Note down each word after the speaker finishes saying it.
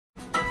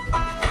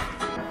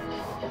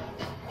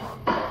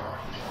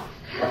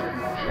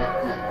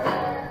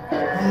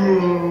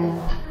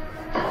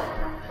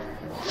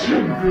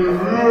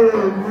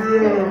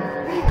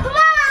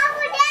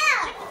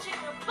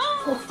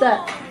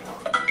that?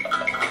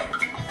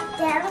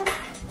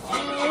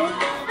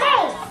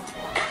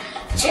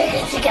 Chicka,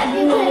 chicka,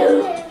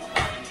 boom.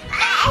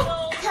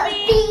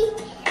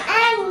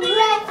 And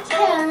let's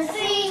go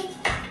see.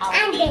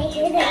 And they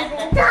at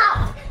the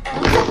top.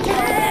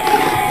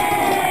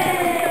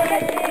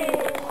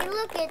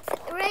 Look, it's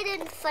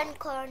Raeden fun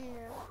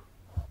corner.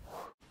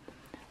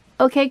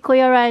 Okay,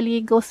 Kuya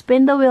Riley, go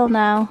spin the wheel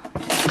now.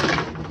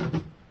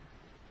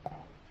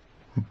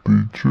 What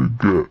did you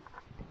get?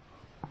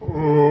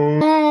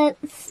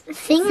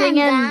 Sing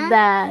and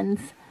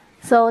dance.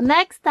 So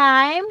next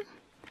time,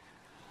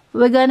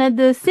 we're gonna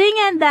do sing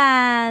and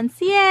dance.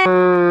 Yay!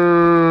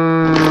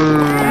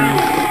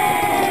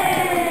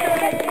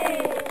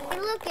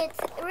 Look, it's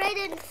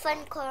Raeden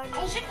fun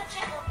corner.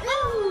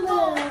 Boom,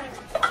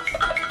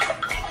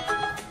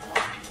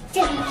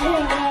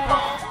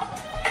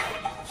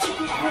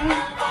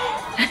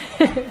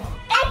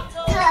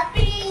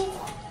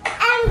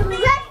 and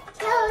let's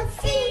go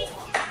see.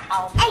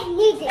 I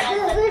need to go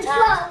to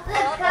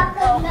the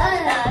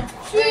coconut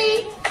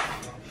tree.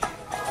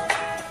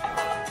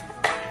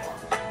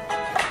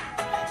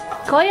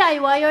 Kuya,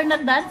 why you're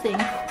not dancing?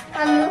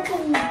 I'm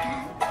looking at that.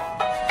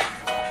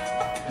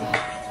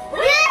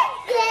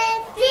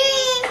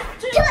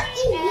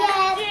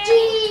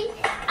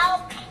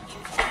 I'll beat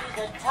you to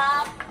the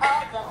top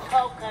of the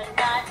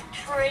coconut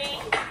tree.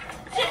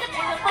 Chicka,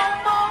 chicka, boom,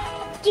 boom.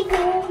 Chicka,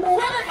 boom, boom.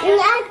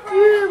 Let's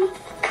room.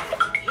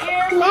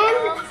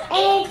 Let's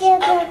age of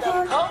the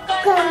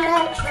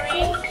coconut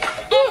tree.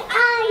 And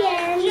I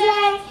am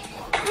there.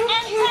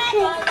 And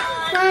take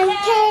one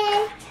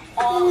tail.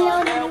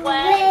 On their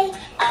way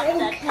up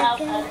the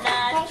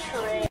coconut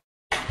tree.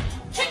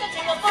 Chicka,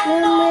 chicka,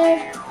 boom,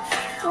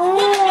 boom.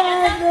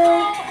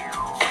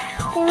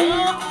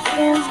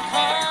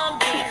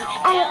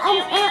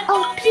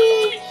 L-M-N-O-P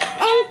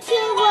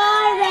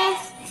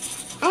N-T-Y-S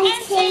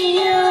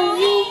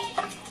N-T-U-V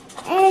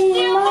and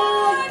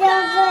more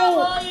W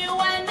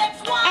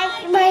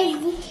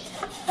X-Y-Z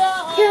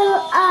two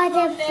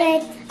other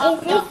beds is it? Oh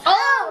no!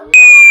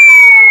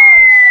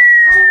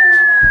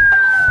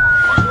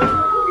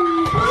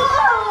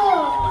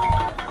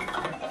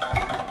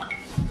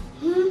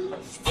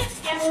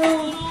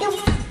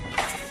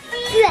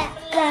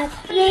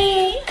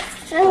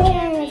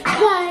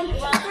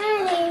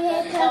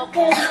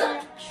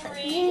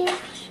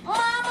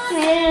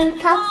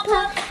 Papa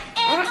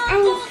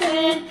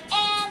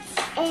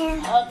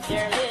and Hug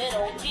their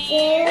little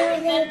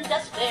ears and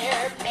dust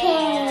their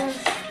pants.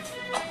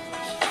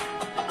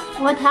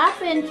 What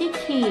happened,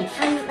 Chichi?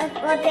 I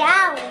fall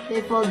down.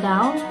 They fall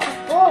down?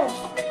 Oh.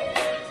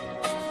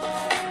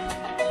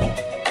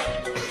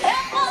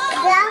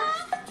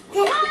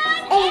 The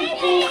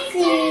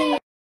ABC.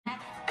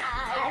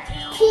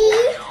 T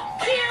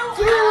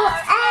to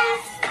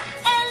S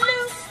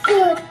to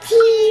T.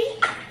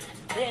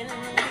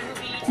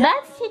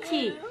 That's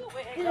Chichi.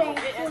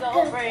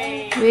 Wiggle,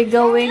 brain.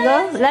 Wiggle,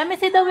 wiggle. Let me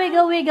see the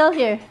wiggle, wiggle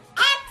here.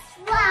 X,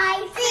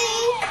 Y, Z.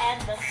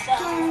 And the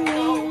sun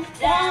goes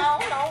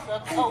down on the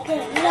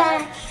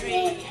coconut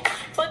tree.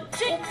 But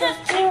chicka,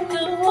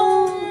 chicka,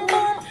 boom,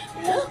 boom.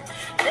 Look,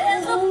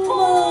 there's a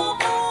full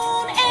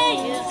moon. A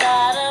is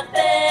out of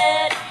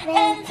bed.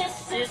 And this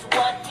is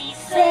what he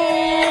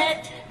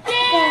said.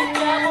 Dare,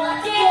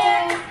 double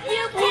dare,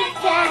 you can't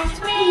catch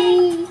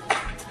me.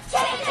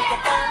 Chicka, chicka,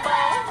 boom,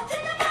 boom.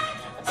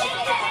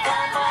 Chicka, chicka,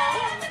 boom,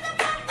 boom.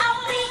 I'll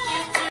lead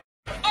you to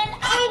an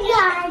And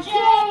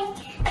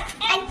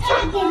and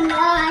chicken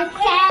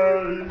latte.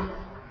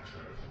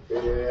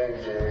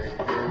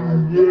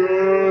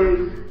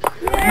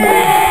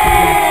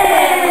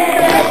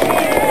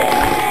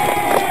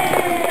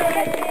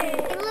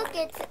 Look,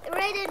 it's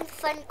Raeden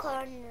fun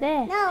corner.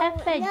 There,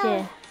 FJ.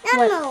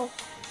 No, no.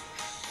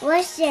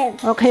 Russian.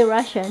 Okay,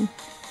 Russian.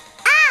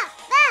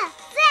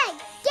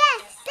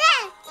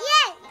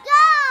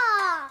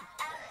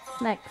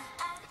 Next.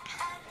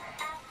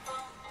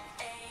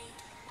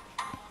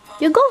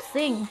 You go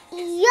sing.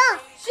 Yeah.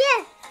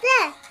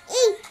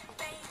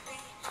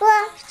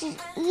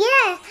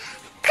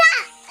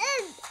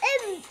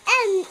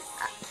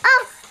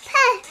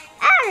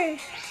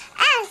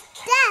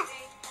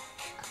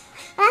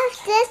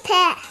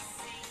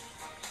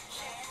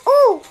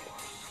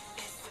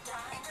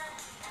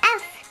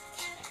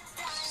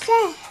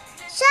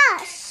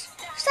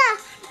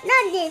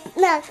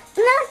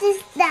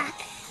 Notice that.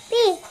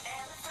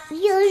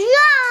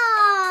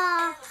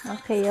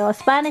 Okay, your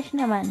Spanish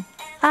naman.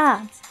 A,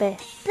 B,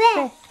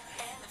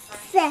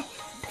 C,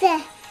 D, E,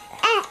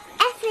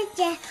 F,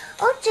 G,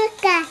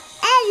 Chicka,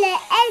 L,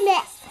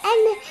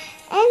 M,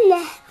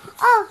 N,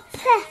 O, P,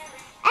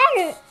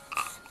 R,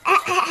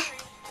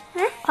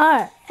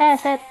 R, S,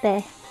 T,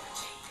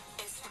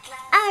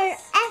 R,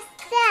 S,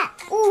 T,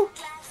 U,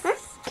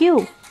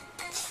 Q.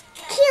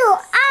 Q,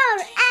 R,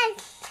 S,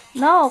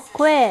 No,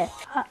 Que.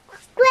 Q,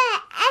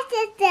 S,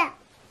 T,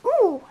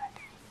 U,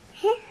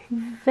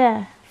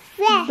 V.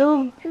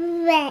 Do.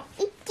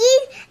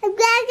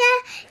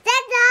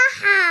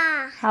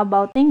 How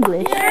about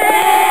English?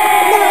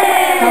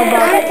 How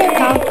about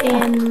count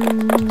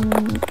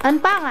in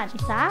Ganpangan.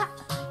 Isa.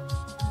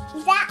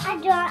 Isa,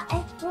 ador,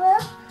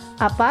 apple.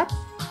 Apat.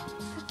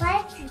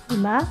 Apat.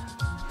 Lima.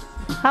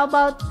 How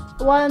about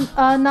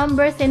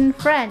numbers in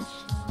French?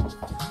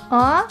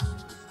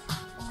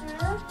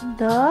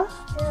 The.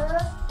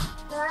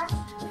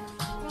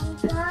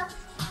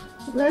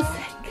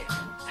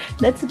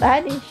 That's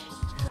Spanish.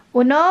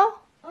 Uno.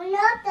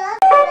 Uno,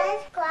 dos, tres,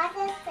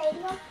 cuatro,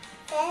 cinco,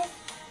 seis,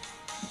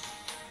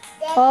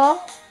 O.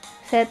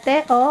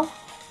 Sete. O.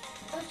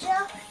 ocho,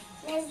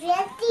 nueve,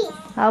 diez.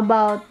 How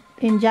about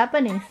in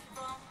Japanese?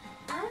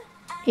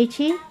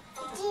 Ichi.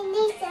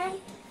 Chini, san,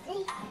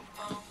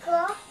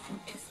 cinco,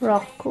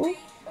 Roku.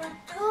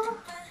 ocho.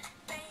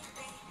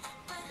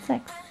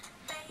 Six.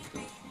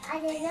 I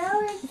don't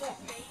know it.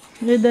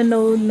 You don't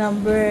know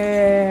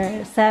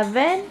number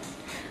 7?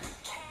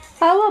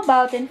 How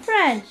about in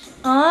French?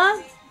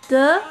 Un,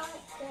 deux,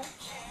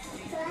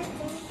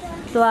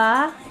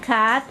 trois,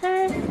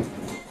 quatre,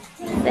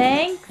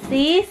 cinq,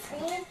 six,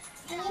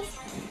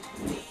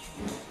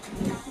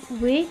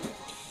 huit,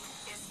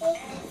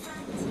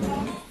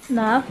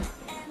 neuf.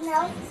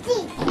 No,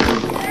 six.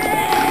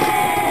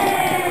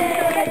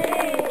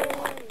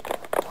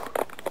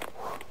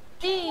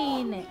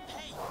 Hey,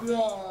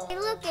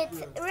 look, it's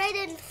right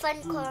in the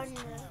fun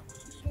corner.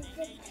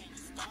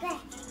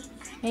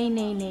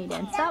 Nay,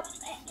 then stop.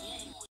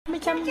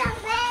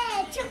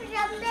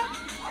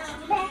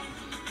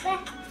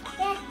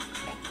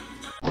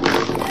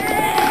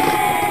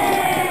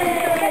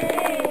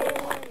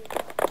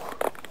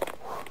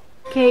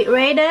 Okay,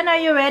 Raeden, are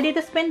you ready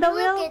to spin the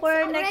wheel for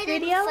our next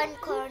video? Fun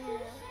corner.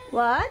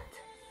 What?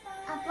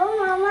 Apple,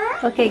 Mama.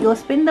 Okay, go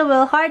spin the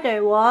wheel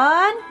harder.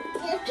 1,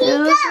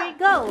 2, 3,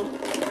 go.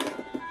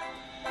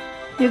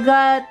 You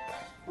got...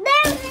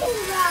 There we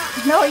go.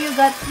 No, you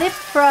got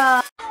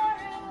leapfrog.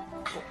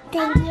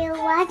 Thank you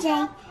for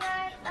watching.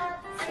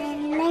 See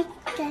you next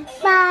time.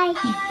 Bye.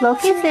 Blow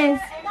kisses.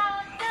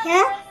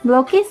 Yeah?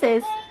 Blow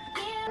kisses.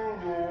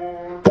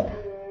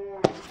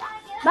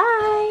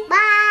 Bye.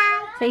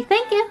 Bye. Say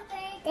thank you.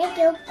 Thank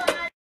you.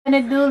 We're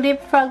gonna do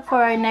leapfrog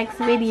for our next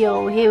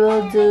video. He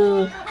will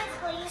do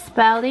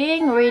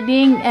spelling,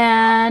 reading,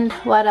 and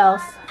what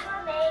else?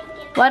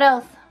 What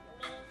else?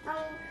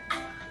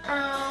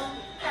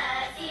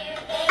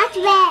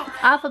 Alphabet.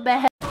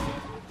 Alphabet.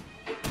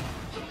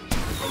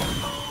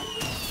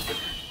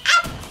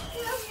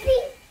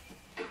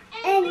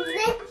 And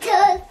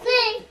little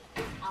thing.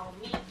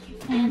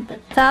 And the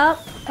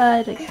top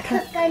of the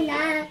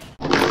Coconut.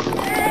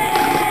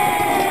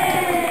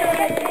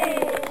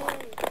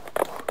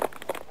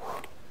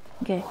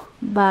 Okay.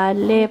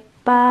 Bale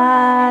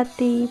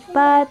pati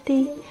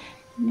pati,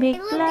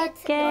 bigla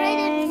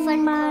keng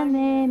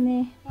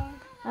manene,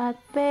 at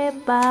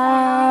pepaburan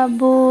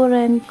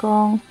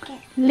kong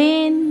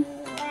lin.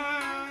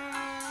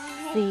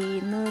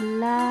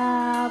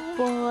 Sinula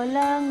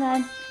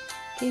polangan,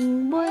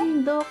 king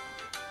bundok,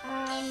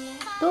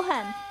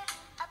 Tuhan,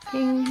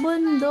 king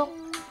bundok,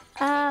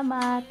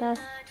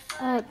 amatas,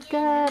 at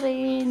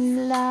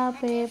karin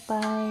lape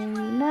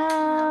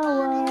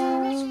painawa.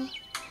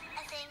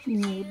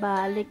 Ni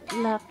balik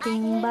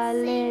laking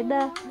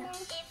baleda,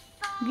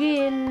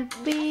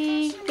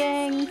 gilpi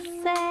keng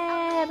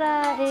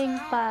seraing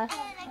pas,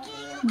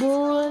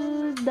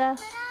 bulda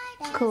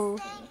ko.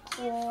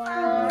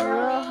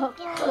 Kurorok,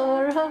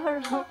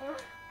 kurorok,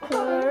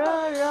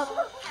 kurorok,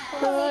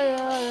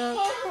 kurorok,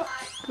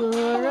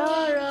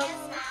 kurorok.